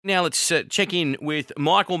Now let's check in with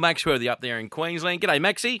Michael Maxworthy up there in Queensland. G'day,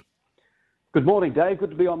 Maxie. Good morning, Dave. Good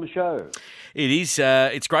to be on the show. It is.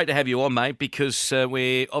 It's great to have you on, mate, because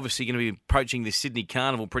we're obviously going to be approaching the Sydney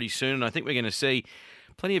Carnival pretty soon, and I think we're going to see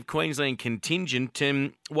plenty of Queensland contingent.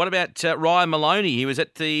 What about Ryan Maloney? He was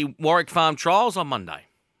at the Warwick Farm Trials on Monday.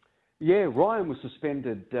 Yeah, Ryan was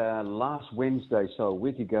suspended last Wednesday, so a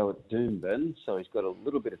week ago at Doomben, so he's got a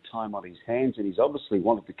little bit of time on his hands, and he's obviously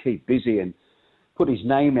wanted to keep busy and put his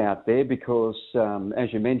name out there because,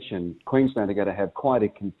 as you mentioned, Queensland are going to have quite a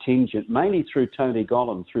contingent, mainly through Tony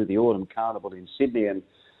Gollan, through the Autumn Carnival in Sydney. And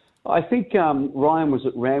I think Ryan was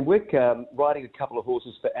at Randwick riding a couple of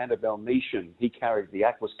horses for Annabelle Measham. He carried the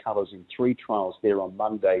Aquis colours in 3 trials there on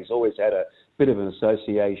Monday. He's always had a bit of an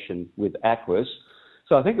association with Aquis.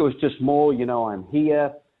 So I think it was just more, I'm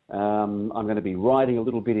here. I'm going to be riding a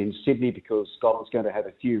little bit in Sydney because Gollan's going to have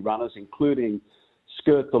a few runners, including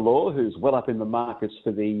Skirt the Law, who's well up in the markets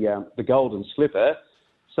for the Golden Slipper.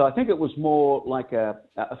 So I think it was more like a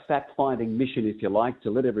fact-finding mission, if you like, to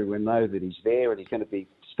let everyone know that he's there and he's going to be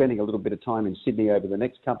spending a little bit of time in Sydney over the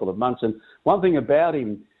next couple of months. And one thing about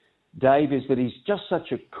him, Dave, is that he's just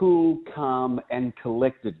such a cool, calm and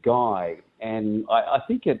collected guy. And I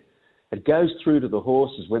think it goes through to the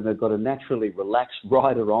horses when they've got a naturally relaxed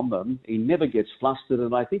rider on them. He never gets flustered,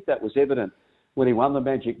 and I think that was evident when he won the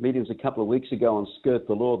Magic Millions a couple of weeks ago on Skirt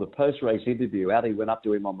the Law, the post-race interview. Ali went up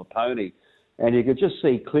to him on the pony, and you could just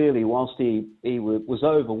see clearly, whilst he was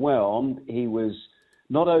overwhelmed, he was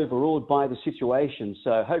not overawed by the situation.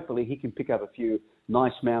 So hopefully he can pick up a few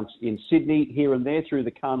nice mounts in Sydney, here and there, through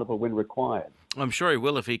the carnival when required. I'm sure he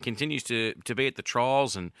will if he continues to be at the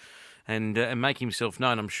trials and make himself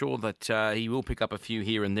known. I'm sure that he will pick up a few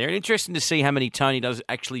here and there. And interesting to see how many Tony does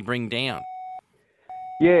actually bring down.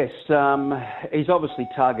 Yes, he's obviously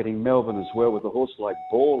targeting Melbourne as well with a horse like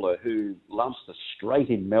Baller, who loves the straight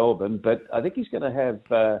in Melbourne. But I think he's going to have,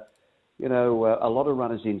 a lot of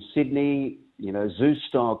runners in Sydney. Zoo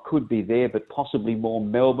Style could be there, but possibly more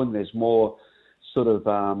Melbourne. There's more sort of,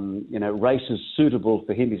 races suitable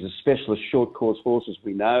for him. He's a specialist short course horse, as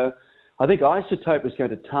we know. I think Isotope is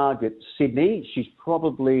going to target Sydney.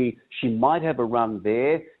 She might have a run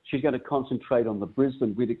there. She's going to concentrate on the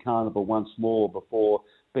Brisbane Winter Carnival once more before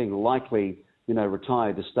being likely,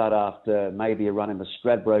 retired to start after maybe a run in the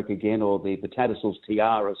Stradbroke again or the Tattersalls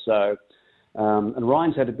Tiara. So, and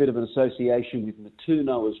Ryan's had a bit of an association with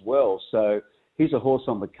Matuno as well. So he's a horse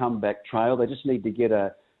on the comeback trail. They just need to get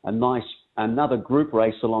another group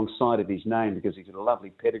race alongside of his name because he's got a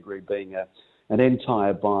lovely pedigree being an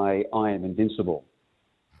entire by I Am Invincible.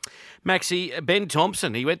 Maxie, Ben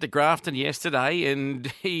Thompson, he went to Grafton yesterday and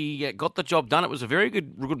he got the job done. It was a very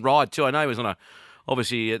good ride too. I know he was on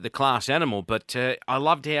obviously the class animal, but I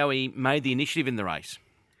loved how he made the initiative in the race.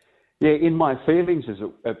 Yeah, in my feelings as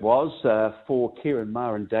it was for Kieran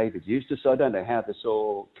Maher and David Eustace. I don't know how this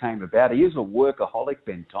all came about. He is a workaholic,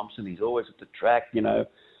 Ben Thompson. He's always at the track,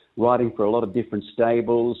 riding for a lot of different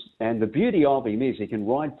stables. And the beauty of him is he can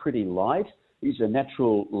ride pretty light. He's a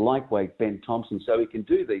natural lightweight, Ben Thompson, so he can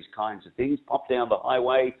do these kinds of things. Pop down the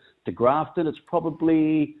highway to Grafton. It's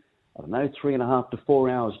probably, 3.5 to 4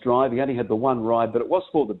 hours drive. He only had the one ride, but it was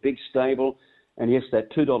for the big stable. And yes,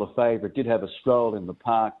 that $2 favourite did have a stroll in the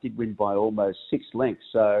park, did win by almost 6 lengths.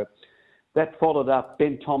 So that followed up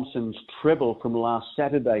Ben Thompson's treble from last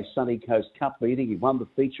Saturday, Sunny Coast Cup meeting. He won the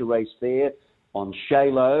feature race there on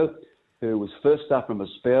Shaylo, who was first up from a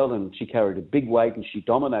spell, and she carried a big weight and she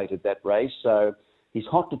dominated that race. So he's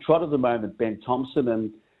hot to trot at the moment, Ben Thompson.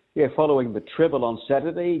 And following the treble on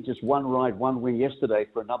Saturday, just one ride, one win yesterday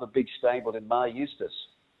for another big stable in Maher Eustace.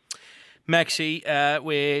 Maxie,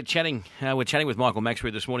 we're chatting with Michael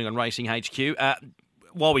Maxworthy this morning on Racing HQ.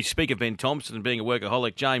 While we speak of Ben Thompson and being a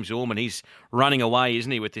workaholic, James Orman, he's running away,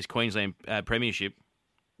 isn't he, with this Queensland Premiership?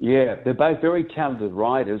 Yeah, they're both very talented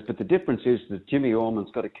riders, but the difference is that Jimmy Orman's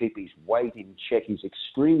got to keep his weight in check. He's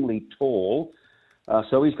extremely tall,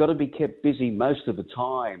 so he's got to be kept busy most of the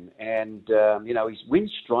time. And, his win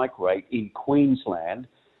strike rate in Queensland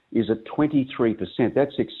is at 23%.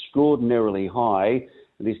 That's extraordinarily high.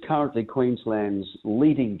 And he's currently Queensland's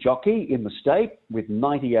leading jockey in the state with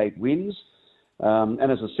 98 wins.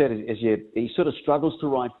 And as I said, he sort of struggles to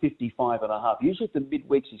ride 55.5. Usually at the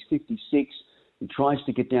midweeks, he's 56. He tries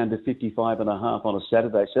to get down to 55.5 on a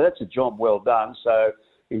Saturday. So that's a job well done. So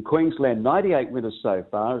in Queensland, 98 winners so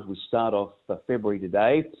far as we start off February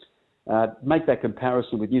today. Make that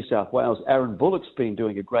comparison with New South Wales. Aaron Bullock's been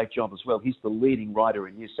doing a great job as well. He's the leading rider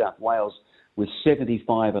in New South Wales with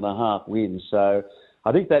 75.5 wins. So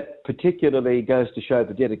I think that particularly goes to show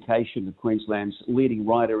the dedication of Queensland's leading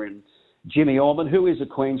rider in Jimmy Orman, who is a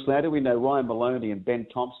Queenslander. We know Ryan Maloney and Ben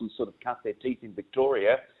Thompson sort of cut their teeth in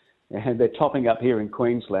Victoria, and they're topping up here in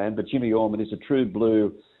Queensland. But Jimmy Orman is a true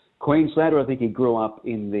blue Queenslander. I think he grew up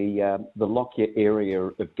in the Lockyer area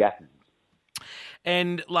of Gatton.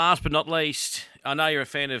 And last but not least, I know you're a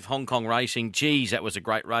fan of Hong Kong racing. Geez, that was a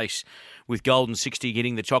great race with Golden 60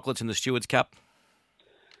 getting the chocolates in the Stewards Cup.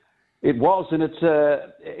 It was, and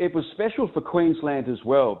it was special for Queensland as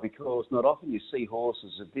well, because not often you see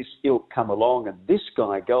horses of this ilk come along, and this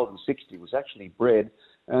guy, Golden 60, was actually bred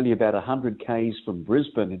only about 100 k's from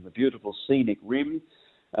Brisbane in the beautiful scenic rim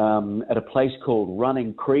at a place called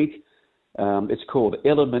Running Creek. It's called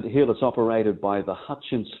Element Hill. It's operated by the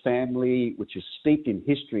Hutchins family, which is steeped in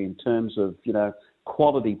history in terms of,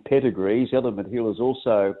 quality pedigrees. Element Hill is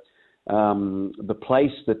also the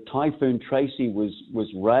place that Typhoon Tracy was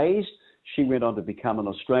raised. She went on to become an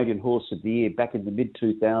Australian Horse of the Year back in the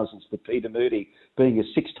mid-2000s for Peter Moody, being a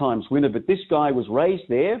 6-times winner. But this guy was raised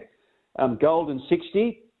there, Golden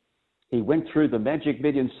 60. He went through the Magic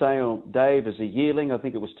Million sale, Dave, as a yearling. I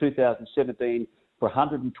think it was 2017 for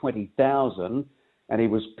 120,000, and he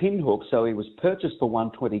was pinhooked, so he was purchased for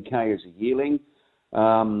 120k as a yearling.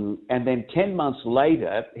 And then 10 months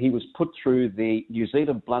later, he was put through the New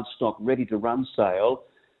Zealand Bloodstock Ready to Run sale.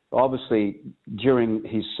 Obviously, during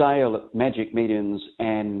his sale at Magic Millions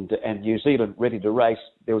and New Zealand Ready to Race,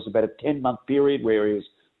 there was about a 10-month period where he was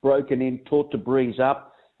broken in, taught to breeze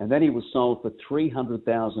up, and then he was sold for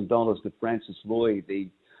 $300,000 to Francis Loy, the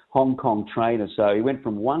Hong Kong trainer. So he went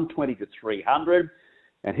from 120 to 300,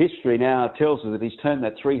 and history now tells us that he's turned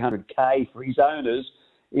that 300k for his owners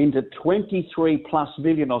into 23 plus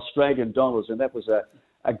million Australian dollars, and that was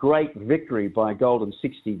a great victory by Golden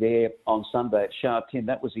 60 there on Sunday at Sha Tin.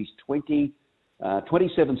 That was his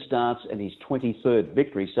 27 starts and his 23rd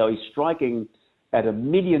victory. So he's striking at $1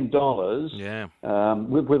 million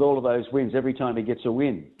with all of those wins every time he gets a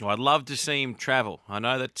win. Well, I'd love to see him travel. I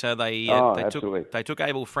know that they took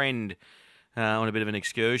Abel Friend on a bit of an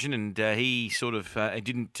excursion, and he sort of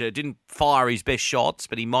didn't fire his best shots,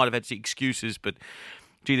 but he might have had some excuses. But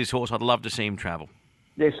gee, this horse, I'd love to see him travel.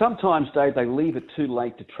 Yeah, sometimes, Dave, they leave it too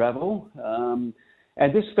late to travel.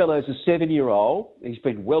 And this fellow's a 7-year-old. He's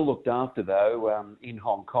been well looked after, though, in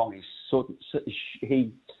Hong Kong. He sort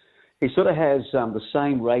of has the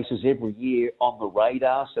same races every year on the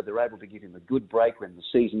radar, so they're able to give him a good break when the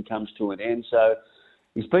season comes to an end. So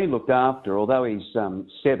he's been looked after. Although he's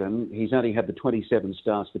 7, he's only had the 27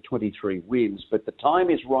 starts for 23 wins. But the time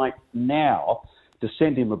is right now to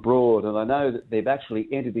send him abroad. And I know that they've actually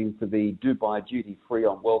entered him for the Dubai Duty Free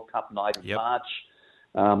on World Cup night in March.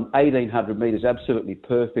 1,800 metres, absolutely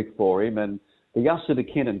perfect for him. And the Yasuda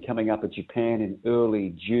Kinnan coming up at Japan in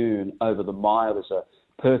early June over the mile is a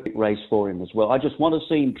perfect race for him as well. I just want to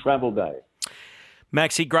see him travel, Dave.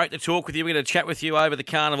 Maxie, great to talk with you. We're going to chat with you over the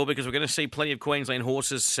carnival because we're going to see plenty of Queensland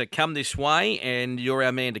horses come this way, and you're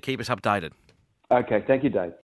our man to keep us updated. Okay, thank you, Dave.